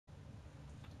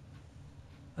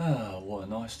Ah, what a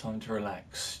nice time to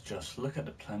relax. Just look at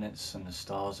the planets and the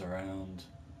stars around.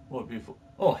 What a beautiful...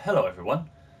 Oh, hello everyone.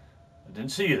 I didn't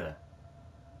see you there.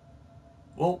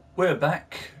 Well, we're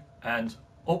back and...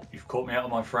 Oh, you've caught me out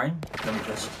of my frame. Let me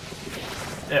just...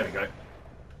 There we go.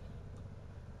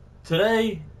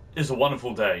 Today is a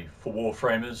wonderful day for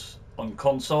Warframers on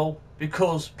console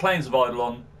because Planes of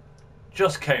Eidelon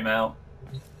just came out.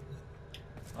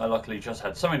 I luckily just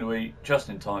had something to eat just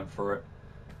in time for it.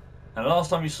 And last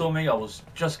time you saw me, I was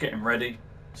just getting ready.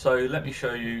 So let me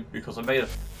show you, because I made a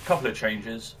couple of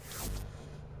changes.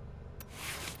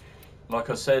 Like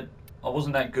I said, I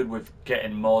wasn't that good with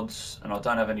getting mods, and I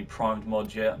don't have any primed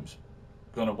mods yet. I'm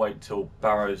going to wait till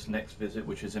Barrow's next visit,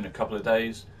 which is in a couple of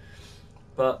days.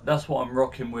 But that's what I'm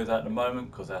rocking with at the moment,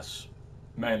 because that's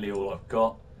mainly all I've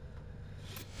got.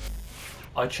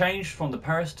 I changed from the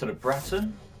Paris to the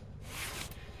Bratton,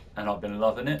 and I've been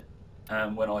loving it.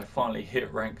 And when I finally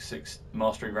hit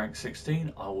mastery rank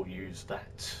 16, I will use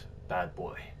that bad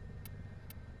boy.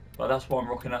 But that's what I'm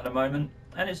rocking at the moment,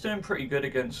 and it's doing pretty good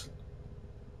against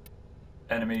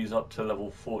enemies up to level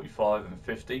 45 and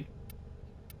 50.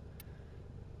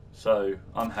 So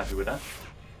I'm happy with that.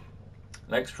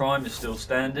 Lex Prime is still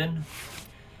standing,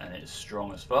 and it's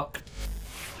strong as fuck.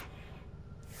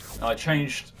 I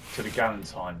changed to the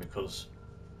Galentine because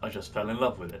I just fell in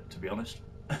love with it, to be honest.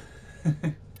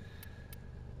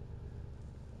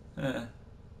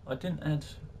 I didn't add...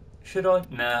 Should I?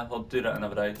 Nah, I'll do that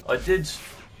another day. I did...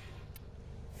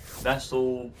 That's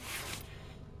all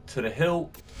to the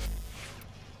hilt.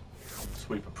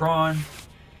 Sweeper Prime.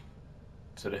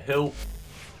 To the hilt.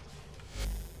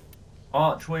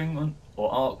 Archwing,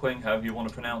 or Archwing, however you want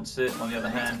to pronounce it. On the other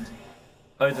hand,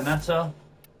 Odonata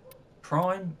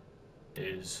Prime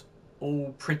is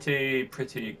all pretty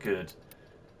good.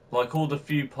 Like all the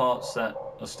few parts that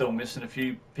are still missing a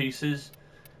few pieces.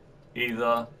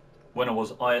 Either when I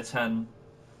was Iatan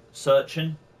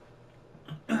searching.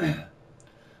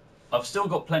 I've still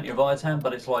got plenty of Iatan,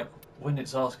 but it's like when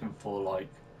it's asking for like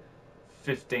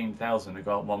 15,000 to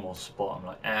go up one more spot, I'm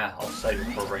like, I'll save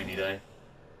it for a rainy day.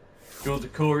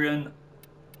 Gildicorian,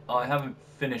 I haven't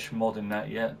finished modding that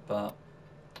yet, but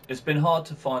it's been hard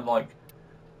to find like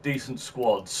decent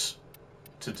squads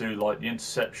to do like the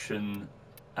interception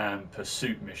and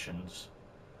pursuit missions.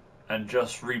 And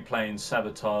just replaying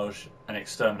Sabotage and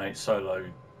Exterminate solo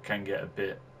can get a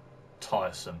bit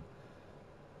tiresome.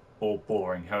 Or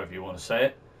boring, however you want to say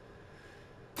it.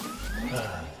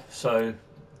 So,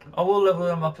 I will level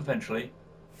them up eventually.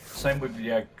 Same with the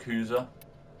Yakuza.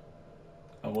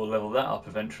 I will level that up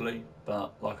eventually.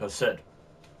 But, like I said,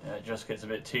 it just gets a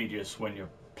bit tedious when you're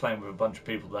playing with a bunch of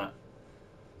people that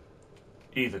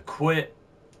either quit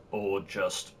or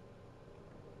just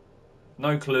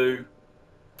no clue.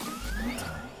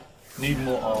 Need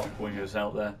more Archwingers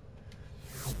out there.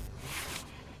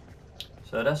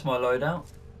 So that's my loadout.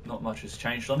 Not much has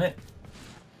changed on it.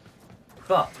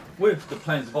 But with the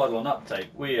Planes of Eidelon update,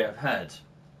 we have had,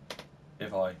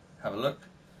 if I have a look,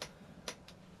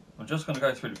 I'm just going to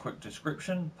go through the quick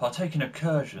description. Partake in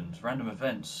incursions, random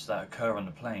events that occur on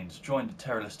the plains. Join the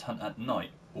terrorist hunt at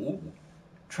night. Ooh.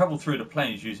 Travel through the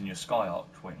plains using your Sky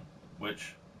Archwing,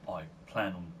 which I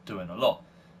plan on doing a lot.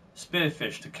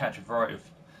 Spearfish to catch a variety of...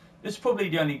 It's probably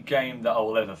the only game that I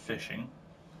will ever fishing.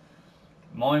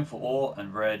 Mine for ore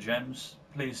and rare gems.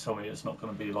 Please tell me it's not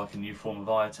going to be like a new form of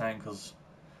Iatan, because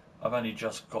I've only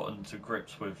just gotten to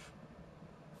grips with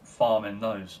farming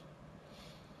those.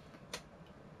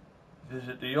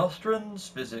 Visit the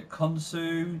Ostrans, visit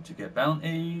Konsu to get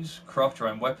bounties, craft your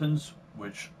own weapons,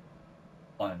 which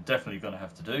I am definitely going to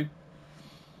have to do.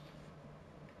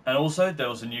 And also there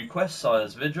was a new quest,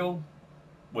 Sire's Vigil,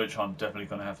 which I'm definitely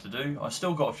going to have to do. I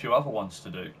still got a few other ones to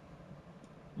do.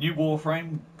 New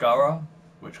Warframe, Gara,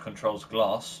 which controls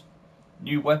glass.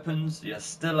 New weapons, the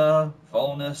Astilla,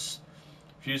 Volnus,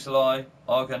 Fusili,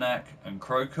 Argonac and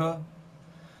Croker.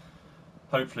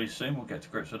 Hopefully soon we'll get to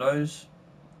grips with those.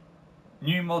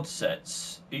 New mod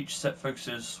sets. Each set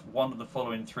focuses one of the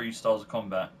following 3 styles of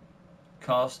combat.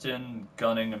 Casting,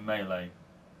 gunning and melee.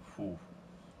 Ooh.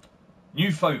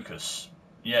 New focus.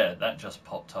 Yeah, that just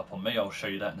popped up on me. I'll show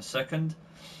you that in a second.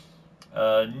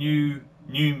 New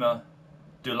Numa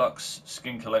Deluxe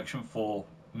skin collection for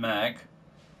Mag.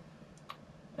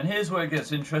 And here's where it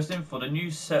gets interesting. For the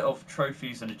new set of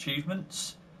trophies and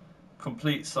achievements,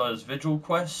 complete Sire's Vigil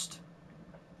quest.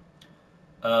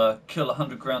 Kill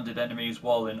 100 grounded enemies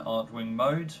while in Archwing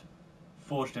mode.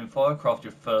 Forged in Fire, craft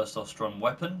your first Ostron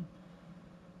weapon.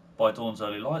 By dawn's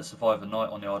early light, survive a night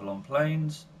on the Eidelon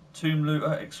Plains. Tomb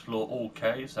Looter, explore all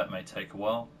caves, that may take a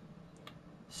while.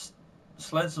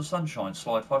 Sleds of Sunshine,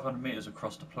 slide 500 meters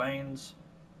across the plains.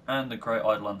 and the Great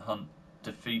Eidelon Hunt.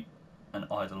 Defeat an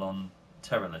Eidelon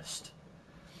terrorist.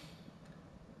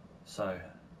 So,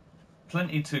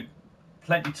 plenty to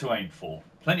aim for.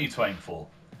 Plenty to aim for.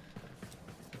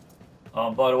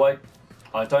 By the way,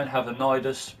 I don't have a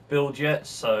Nidus build yet,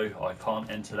 so I can't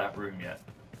enter that room yet.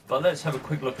 But let's have a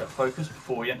quick look at focus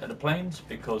before we enter the planes,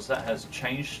 because that has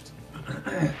changed.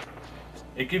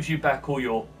 It gives you back all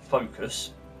your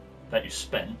focus that you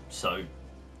spent, so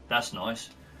that's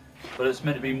nice. But it's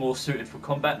meant to be more suited for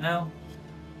combat now.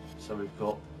 So we've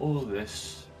got all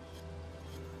this.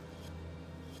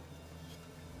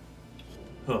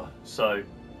 So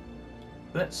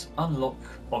let's unlock,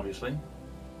 obviously,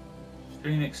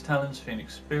 Phoenix Talons,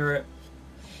 Phoenix Spirit.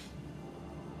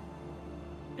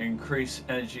 Increase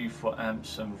energy for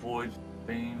amps and void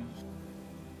beam.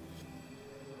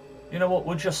 You know what,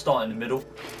 we'll just start in the middle.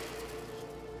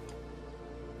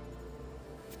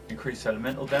 Increase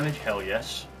elemental damage, hell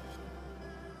yes.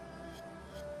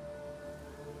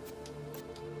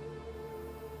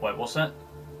 Wait, what's that?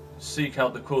 Seek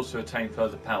out the cause to attain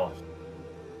further power.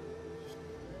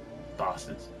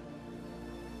 Bastards.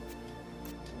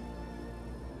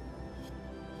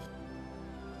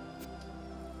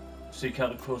 Seek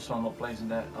out the coils, so I'm not blazing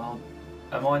that.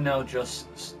 Am I now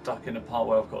just stuck in a part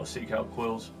where I've got to seek out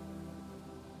coils?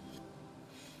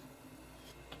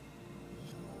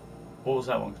 What was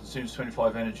that one? Consumes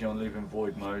 25 energy on leaving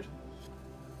void mode.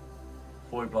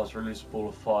 Void blast releases a ball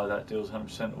of fire that deals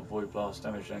 100% of void blast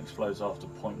damage and explodes after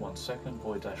 0.1 second.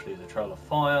 Void dash leaves a trail of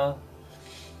fire.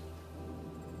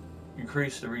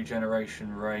 Increase the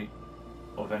regeneration rate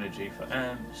of energy for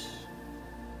amps.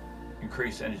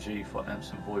 Increase energy for amps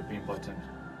and void beam by 10%.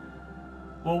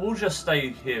 Well, we'll just stay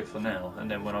here for now, and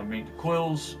then when I meet the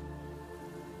coils,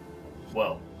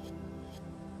 well,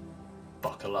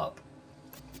 buckle up.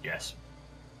 Yes.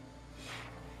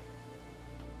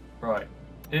 Right.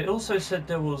 It also said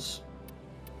there was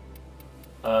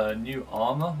new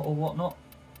armor or whatnot.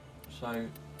 So,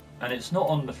 and it's not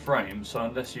on the frame, so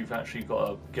unless you've actually got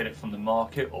to get it from the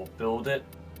market or build it.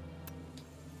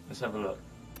 Let's have a look.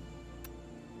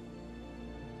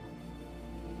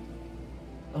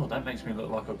 Oh, that makes me look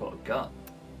like I've got a gun.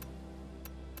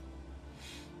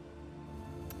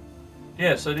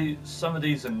 Yeah, so some of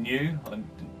these are new,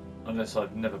 unless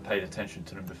I've never paid attention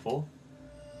to them before.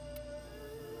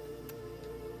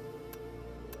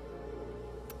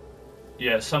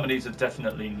 Yeah, some of these are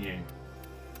definitely new.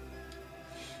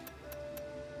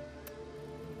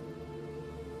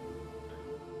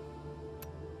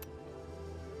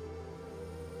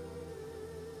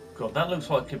 God, that looks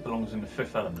like it belongs in the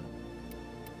fifth element.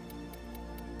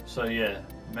 So yeah,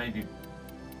 maybe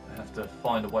I have to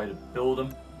find a way to build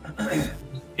them.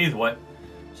 Either way,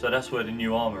 so that's where the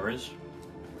new armor is.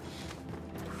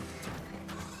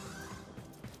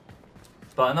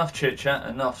 But enough chit chat,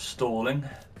 enough stalling.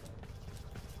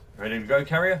 Ready to go,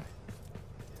 carrier?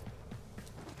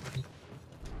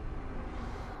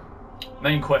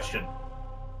 Main question.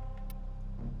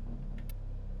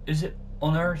 Is it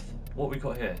on Earth? What we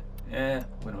got here? Yeah,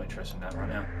 we're not interested in that right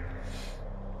now.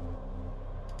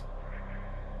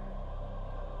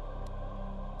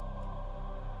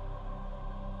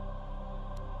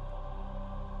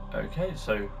 Okay,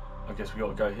 so I guess we got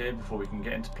to go here before we can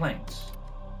get into planes.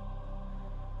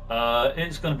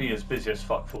 It's going to be as busy as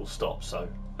fuck, full stop, so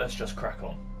let's just crack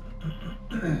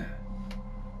on.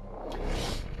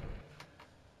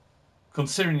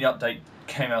 Considering the update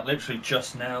came out literally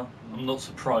just now, I'm not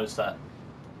surprised that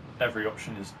every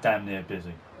option is damn near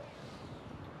busy.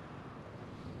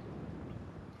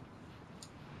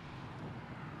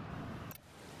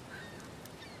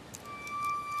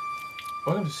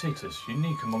 Welcome to Cetus,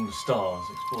 unique among the stars.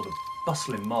 Explore the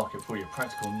bustling market for your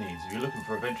practical needs. If you're looking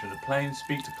for a venture in the plains,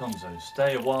 speak to Konzo.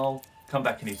 Stay a while, come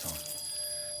back anytime.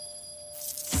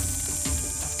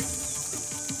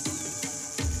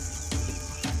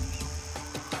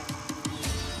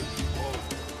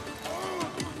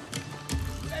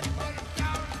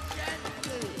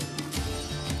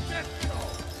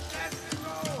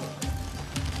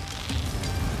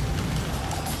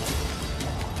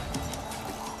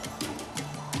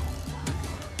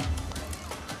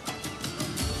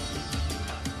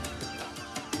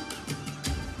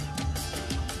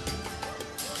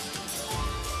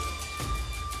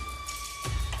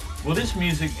 Will this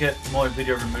music get my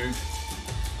video removed?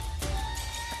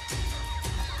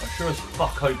 I sure as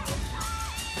fuck hope not.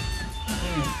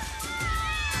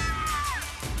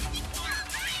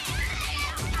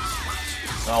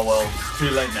 Oh well,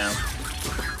 too late now.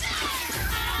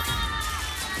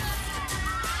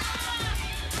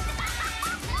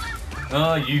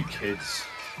 Oh, you kids.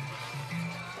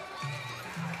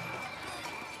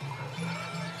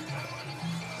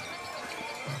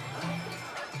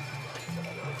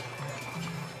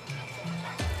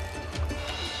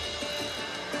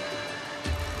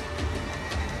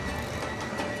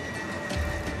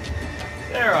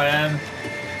 There I am.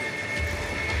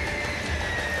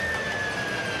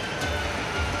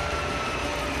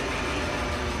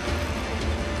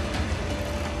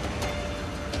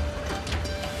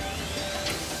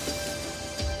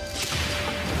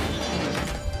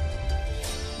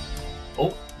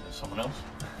 Oh, there's someone else.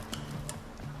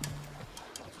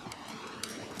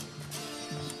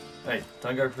 Hey,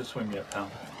 don't go for a swim yet,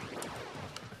 pal.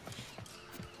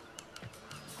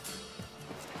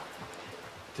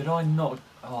 Did I not?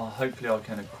 Oh, hopefully I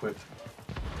can equip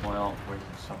my arc wing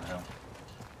somehow.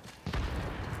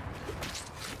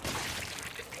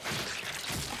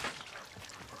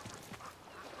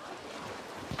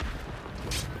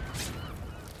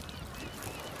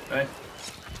 Hey,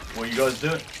 what you guys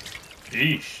doing?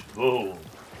 Yeesh, whoa.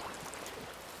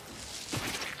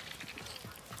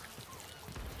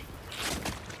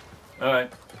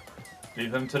 Alright,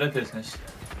 leave them to their business.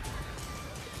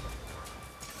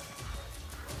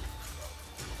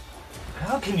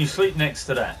 How can you sleep next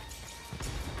to that?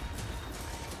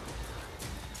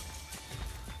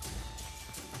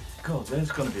 God,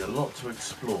 there's going to be a lot to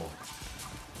explore.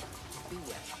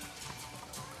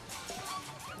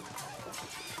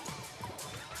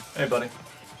 Hey, buddy.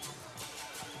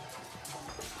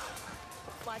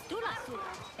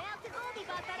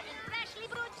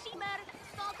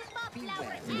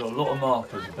 We've got a lot of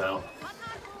markers about.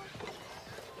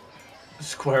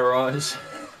 Square eyes.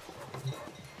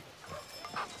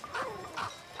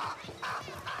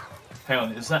 Hang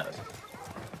on, is that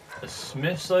a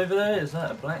smith's over there? Is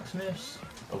that a blacksmith's?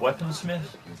 A weaponsmith?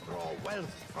 You draw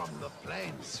wealth from the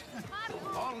plains.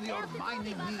 All your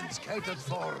mining needs catered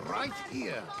for right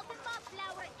here.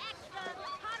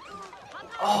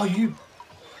 Oh, you...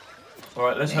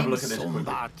 Alright, let's have a look at this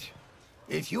quickly.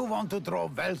 If you want to draw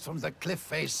wealth from the cliff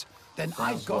face, then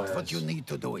I've got what you need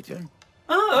to do it, eh?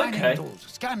 Oh, okay. Mining tools,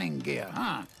 scanning gear,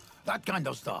 huh? That kind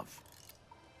of stuff.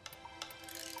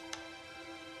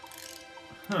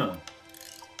 Huh.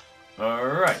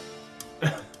 Alright.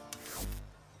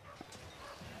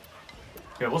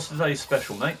 Yeah, what's today's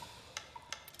special, mate?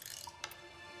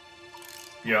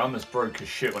 Yeah, I'm as broke as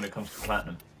shit when it comes to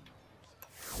platinum.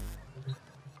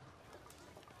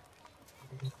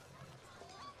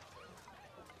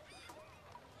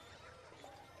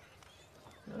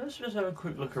 Let's just have a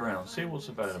quick look around, see what's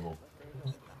available.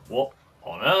 What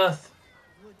on earth?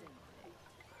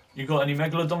 You got any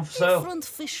megalodon for sale? Different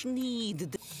fish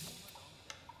need.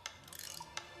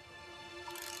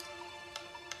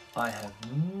 I have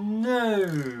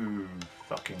no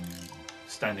fucking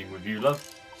standing with you, love.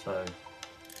 So,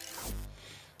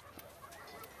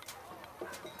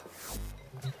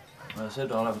 as I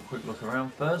said, I'll have a quick look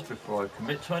around first before I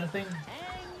commit to anything.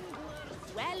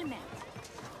 Well met.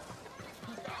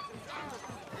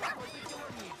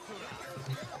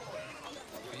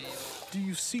 Do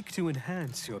you seek to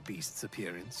enhance your beast's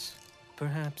appearance?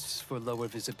 Perhaps for lower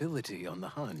visibility on the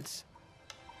hunts?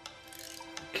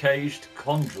 Caged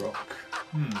Condrock.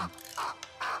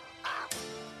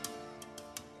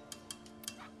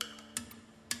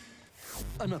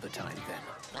 Another time,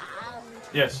 then.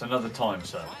 Yes, another time,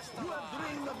 sir.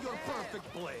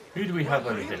 Who do we have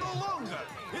over here?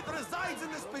 It resides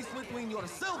in the space between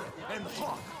yourself and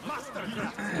Hawk,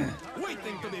 Mastercraft,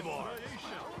 waiting to be born.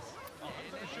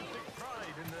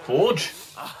 Forge?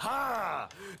 Aha!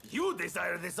 You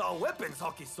desire this all weapons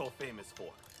Hawk is so famous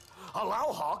for.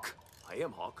 Allow Hawk, I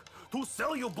am Hawk, to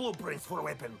sell you blueprints for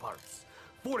weapon parts.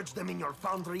 Forge them in your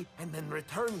foundry and then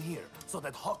return here so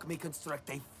that Hawk may construct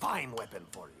a fine weapon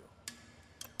for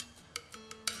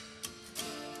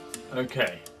you.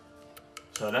 Okay.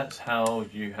 So that's how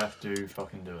you have to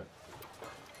fucking do it.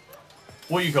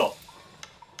 What you got?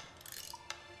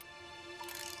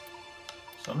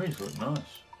 Some of these look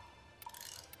nice.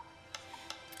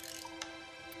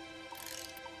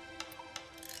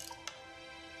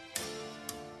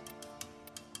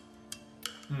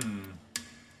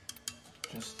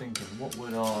 Just thinking, what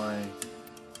would I...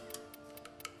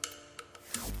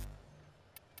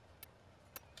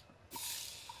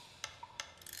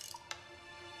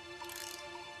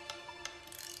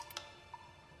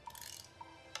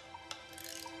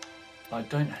 I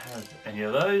don't have any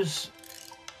of those.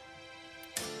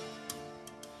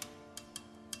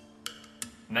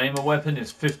 Name a weapon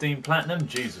is 15 platinum?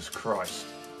 Jesus Christ.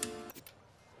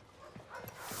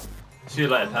 See you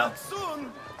later, pal.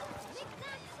 Soon!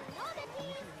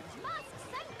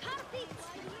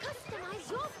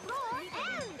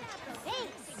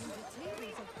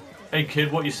 Hey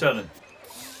kid, what you selling?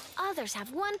 Others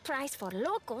have one price for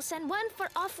locals and one for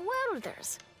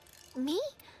off-worlders. Me?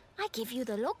 I give you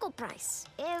the local price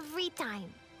every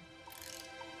time.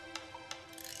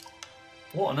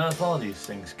 What on earth are these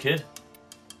things, kid?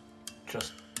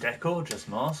 Just decor? Just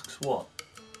masks? What?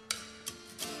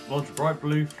 Lodge bright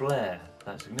blue flare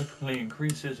that significantly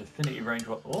increases affinity range.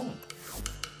 Oh!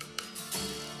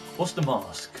 What's the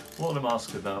mask? What are the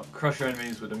masks about? Crush your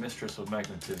enemies with the mistress of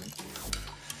magnetism.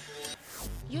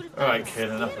 Alright, kid,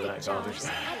 enough of that garbage.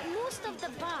 At most of the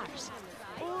bars.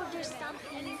 Order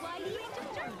something while you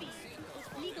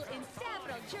Legal in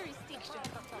several jurisdictions.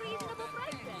 Reasonable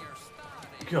prices.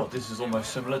 God, this is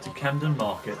almost similar to Camden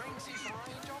Market.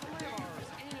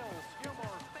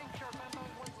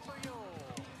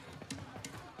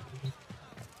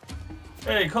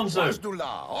 Hey, Konzo! Wasdula,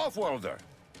 off-worlder.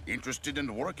 Interested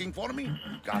in working for me?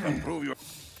 Gotta prove your...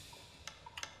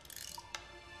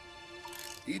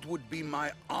 It would be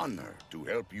my honor to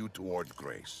help you toward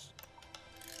grace.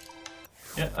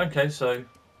 Yeah, okay, so...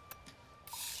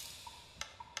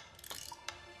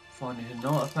 Find a hidden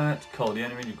artifact, cull the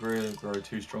enemy, grow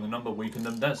too strong a number, weaken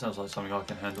them. That sounds like something I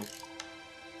can handle.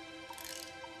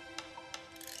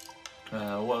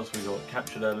 What else we got?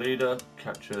 Capture their leader,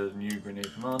 capture the new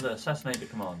grenade commander, assassinate the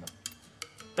commander.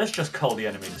 Let's just cull the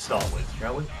enemy to start with,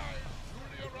 shall we?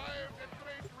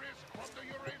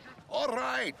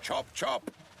 Alright, chop chop.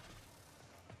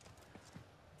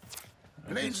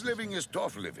 Plains living is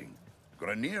tough living.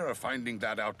 Grenier are finding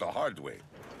that out the hard way.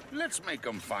 Let's make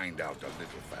them find out a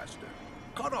little faster.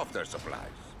 Cut off their supplies.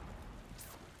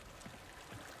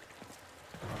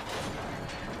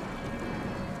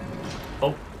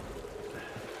 Oh.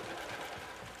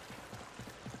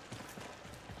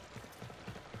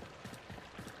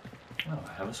 Oh,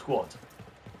 I have a squad.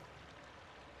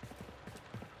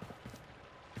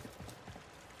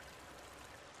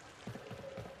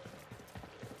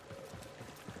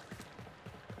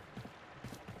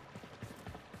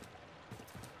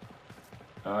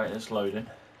 Alright, it's loading.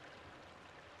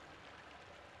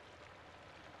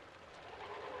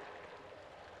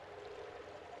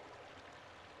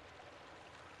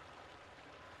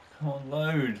 Come on,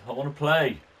 load. I want to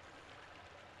play.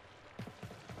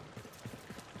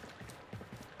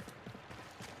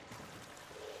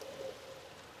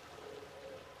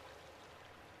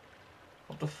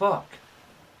 What the fuck?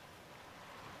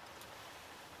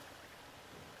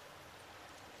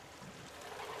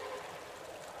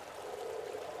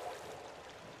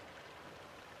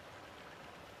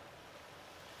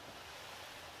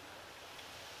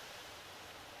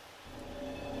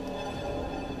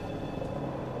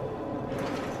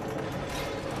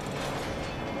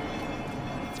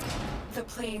 The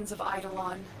plains of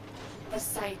Eidelon, the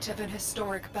site of an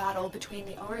historic battle between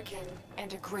the Orokin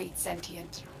and a great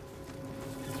sentient.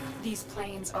 These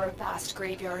plains are a vast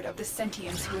graveyard of the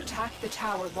sentients who attacked the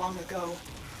tower long ago.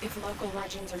 If local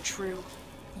legends are true,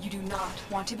 you do not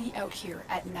want to be out here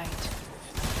at night.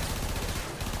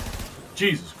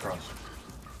 Jesus Christ.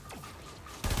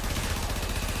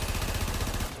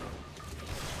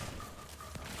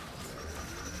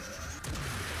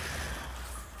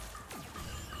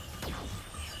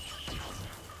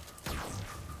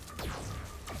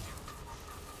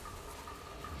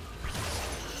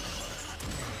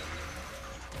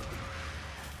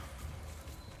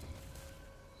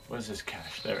 Where's this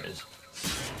cash? There it is.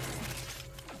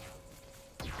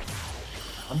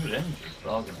 100 energy,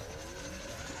 bargain.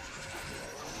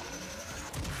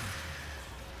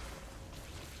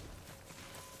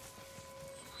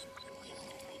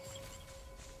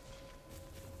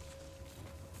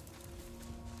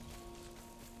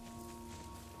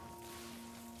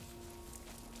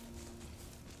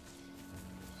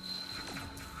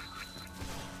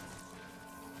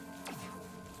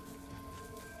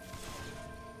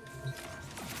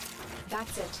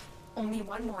 That's it. Only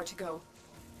one more to go.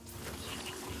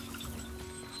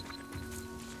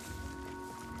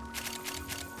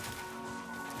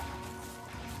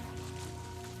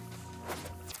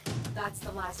 That's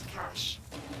the last cache.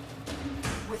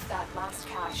 With that last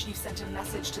cache, you sent a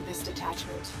message to this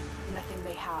detachment. Nothing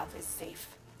they have is safe.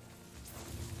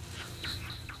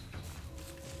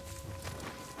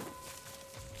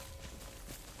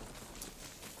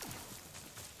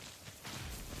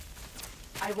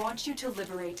 I want you to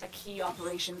liberate a key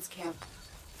operations camp.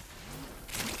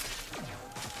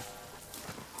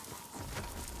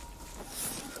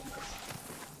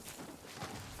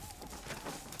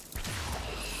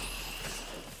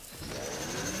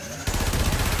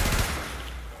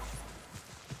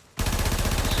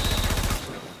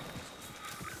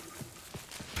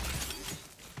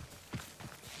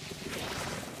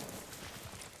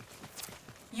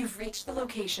 You've reached the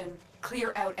location.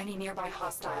 Clear out any nearby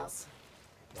hostiles.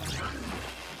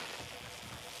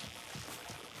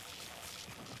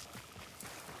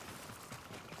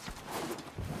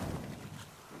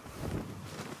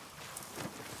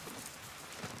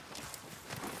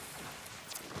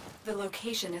 The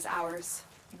location is ours.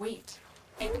 Wait.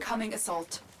 Incoming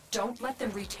assault. Don't let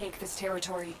them retake this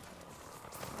territory.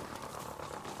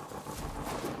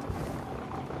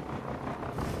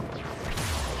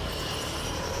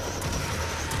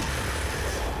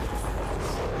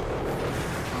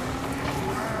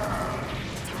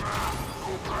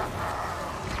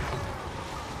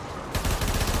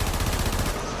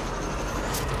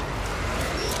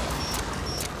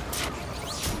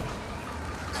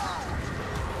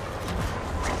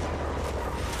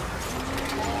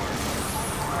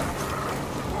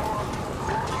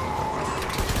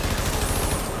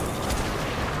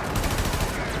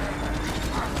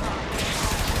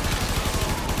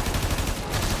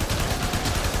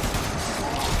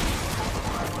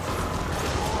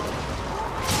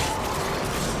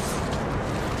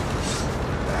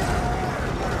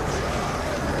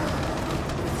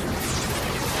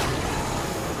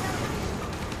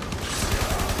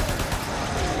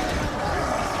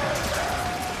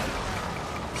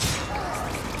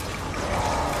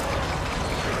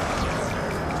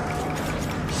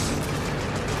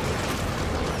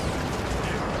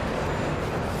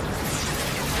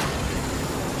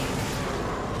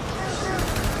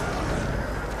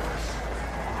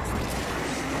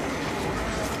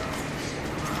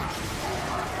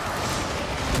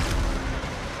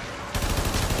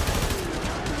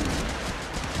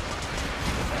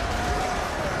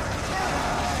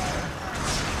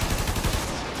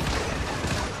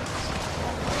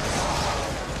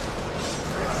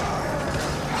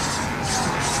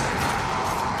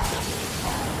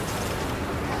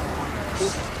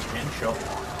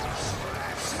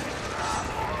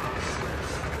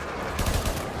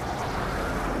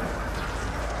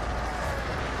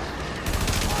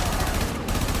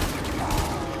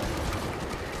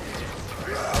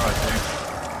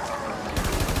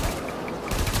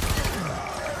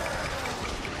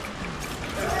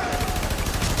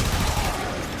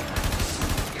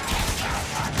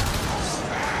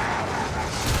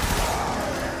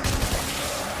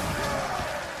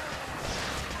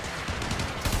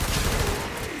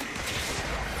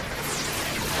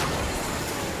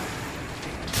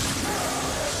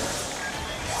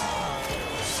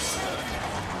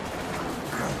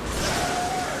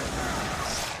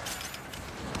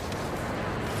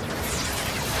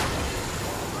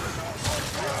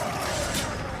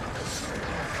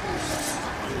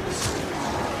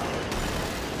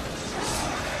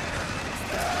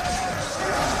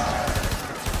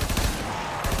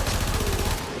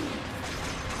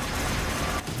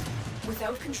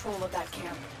 Without control of that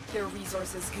camp, their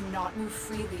resources cannot move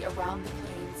freely around the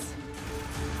plains.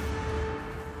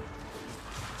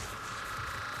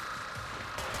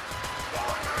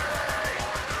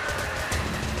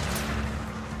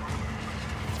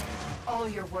 All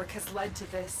your work has led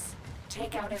to this.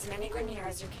 Take out as many Grineer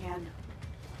as you can.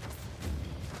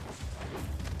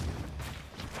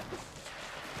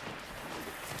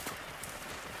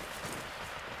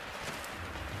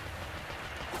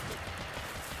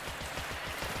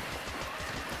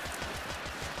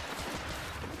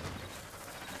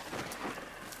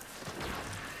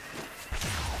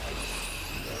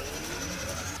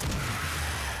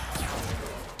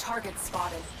 Target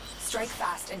spotted. Strike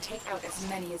fast and take out as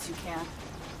many as you can.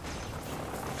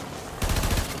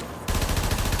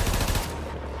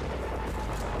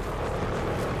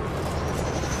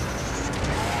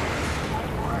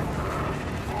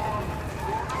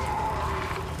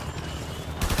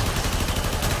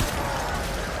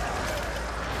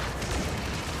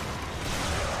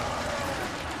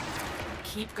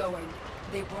 Keep going.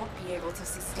 They won't be able to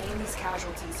sustain these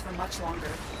casualties for much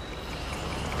longer.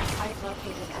 I've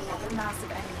located another mass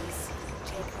of enemies.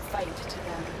 Take the fight to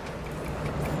them.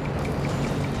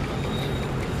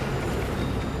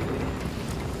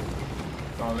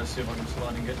 Alright, let's see if I can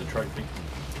slide and get the trophy.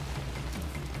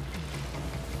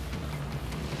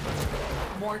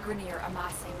 More Grineer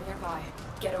amassing nearby.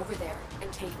 Get over there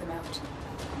and take them out.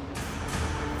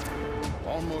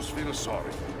 Almost feel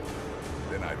sorry.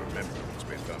 Then I remember what's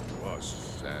been done to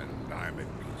us, and I'm at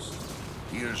peace.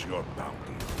 Here's your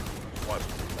bounty. What's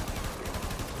the bounty?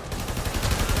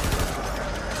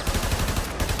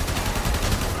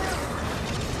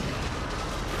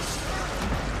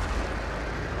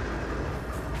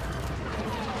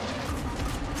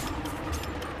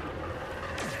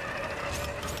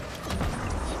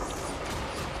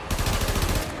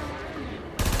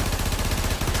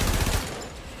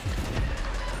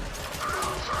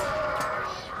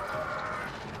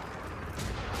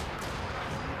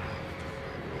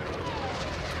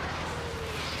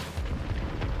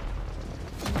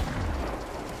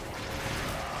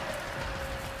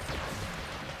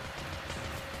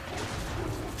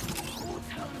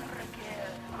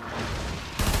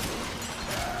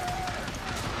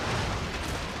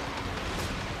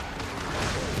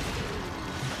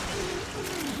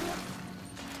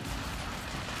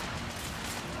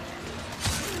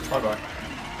 Bye bye.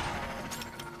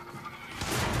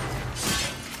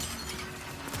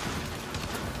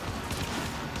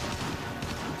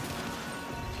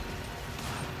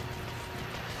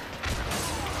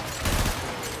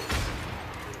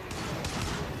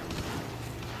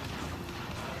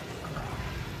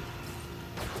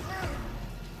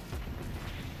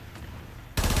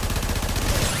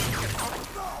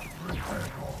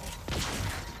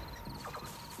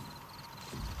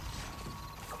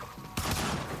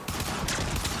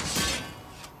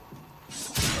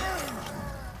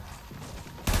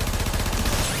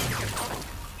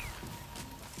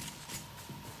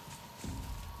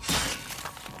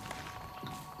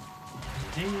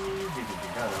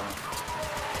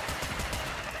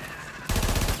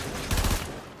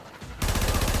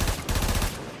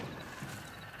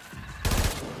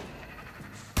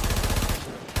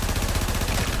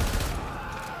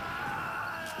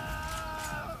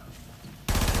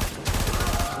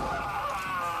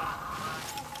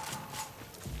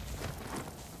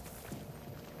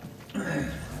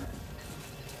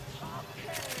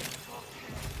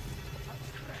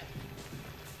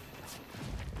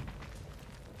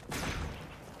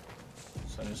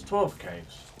 So there's 12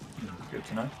 caves. Good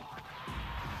to know.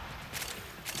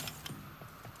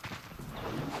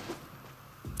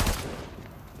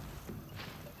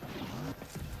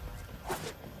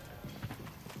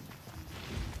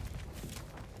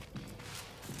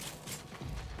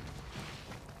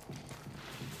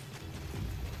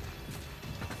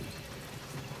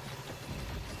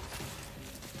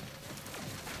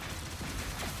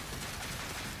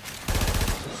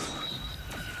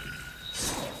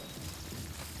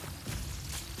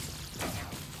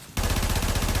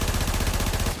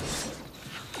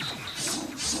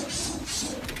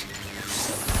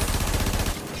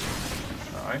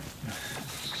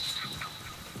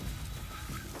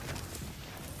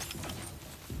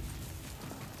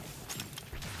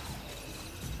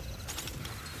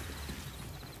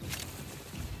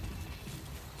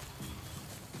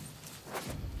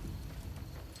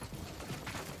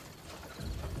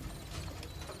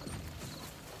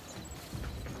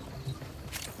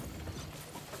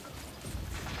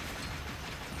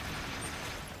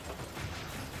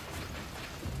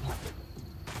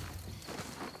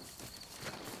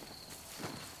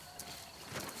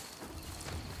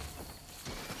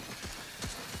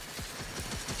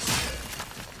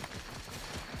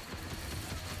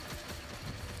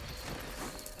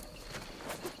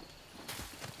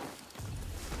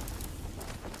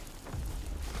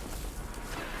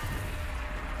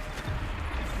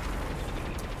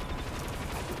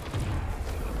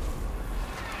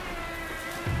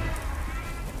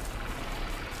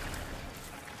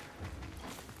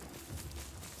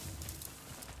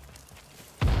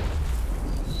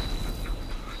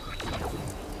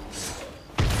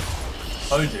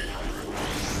 Oh dear.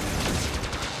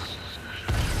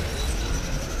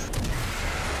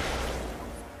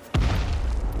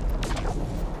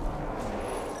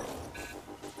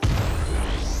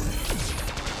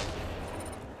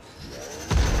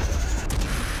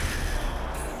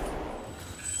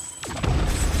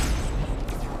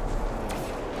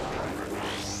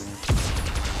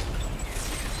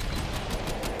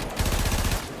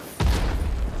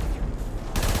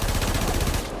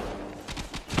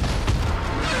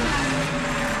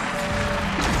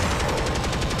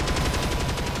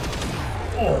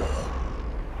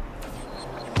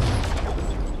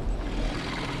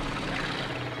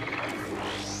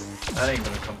 That ain't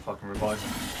gonna come fucking revive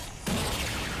me.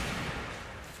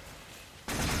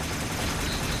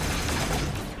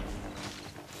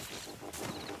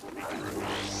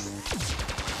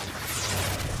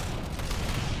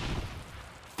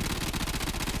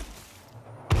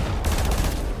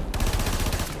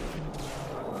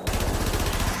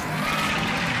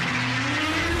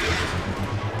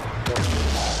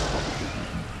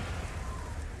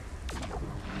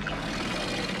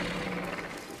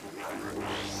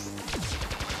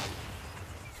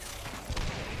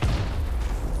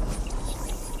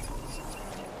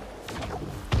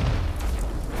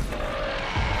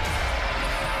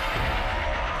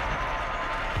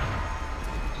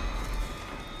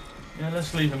 Yeah,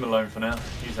 let's leave him alone for now.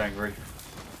 He's angry.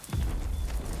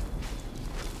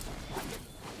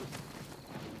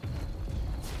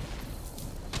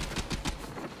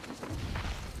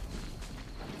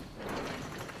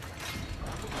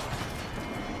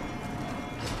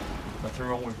 Nothing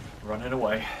wrong with running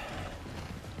away.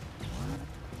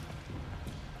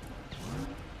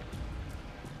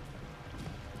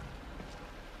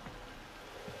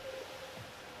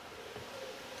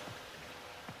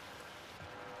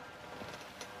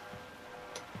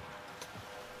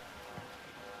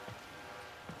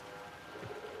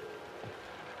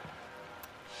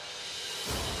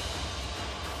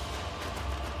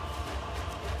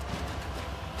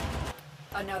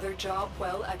 Another job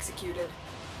well executed.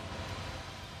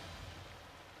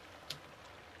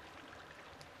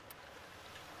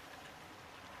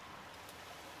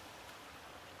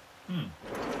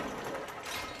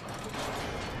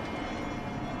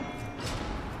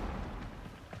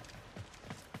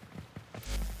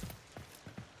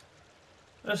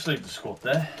 Let's leave the squad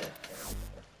there.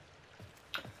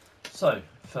 So,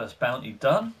 first bounty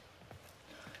done.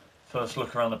 First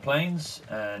look around the plains,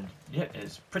 and yeah,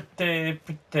 it's pretty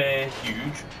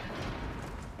huge.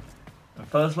 And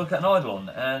first look at an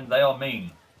Eidelon, and they are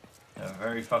mean. They're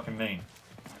very fucking mean.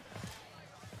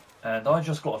 And I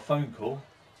just got a phone call,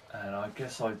 and I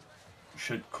guess I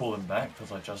should call them back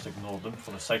because I just ignored them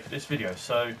for the sake of this video.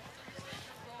 So,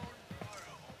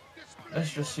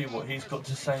 let's just see what he's got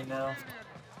to say now.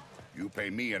 You pay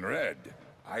me in red,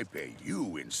 I pay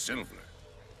you in silver.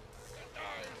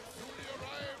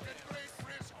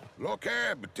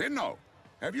 Lokeb, Tinno,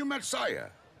 have you met Saya?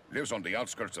 Lives on the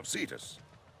outskirts of Cetus.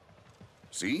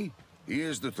 See,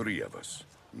 here's the three of us.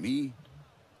 Me,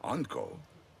 Anko,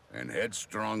 and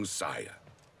headstrong Saya.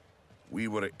 We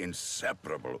were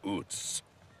inseparable Oots.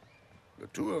 The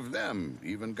two of them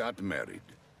even got married.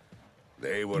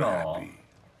 They were happy.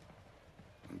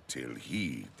 Until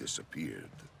he disappeared.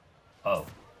 Oh.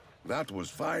 That was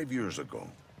 5 years ago.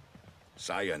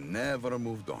 Saya never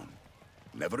moved on.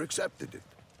 Never accepted it.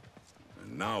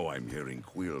 And now I'm hearing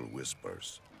Quill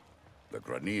whispers. The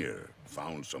Granier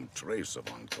found some trace of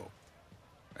Anko.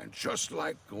 And just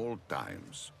like old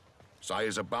times,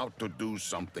 Saya's about to do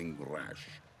something rash.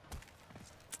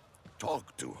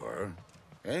 Talk to her,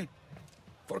 eh?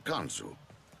 For Kansu.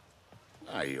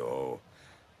 Ayo,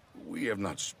 we have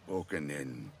not spoken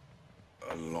in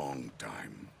a long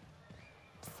time.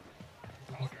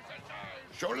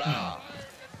 Shola!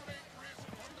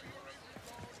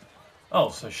 Oh,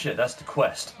 so shit, that's the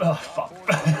quest. Oh, fuck.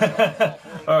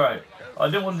 Alright, I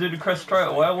didn't want to do the quest straight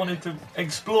away, I wanted to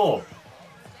explore.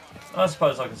 I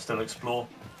suppose I can still explore,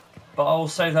 but I will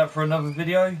save that for another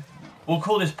video. We'll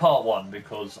call this part 1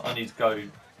 because I need to go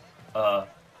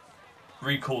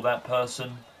recall that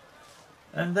person,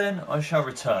 and then I shall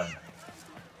return.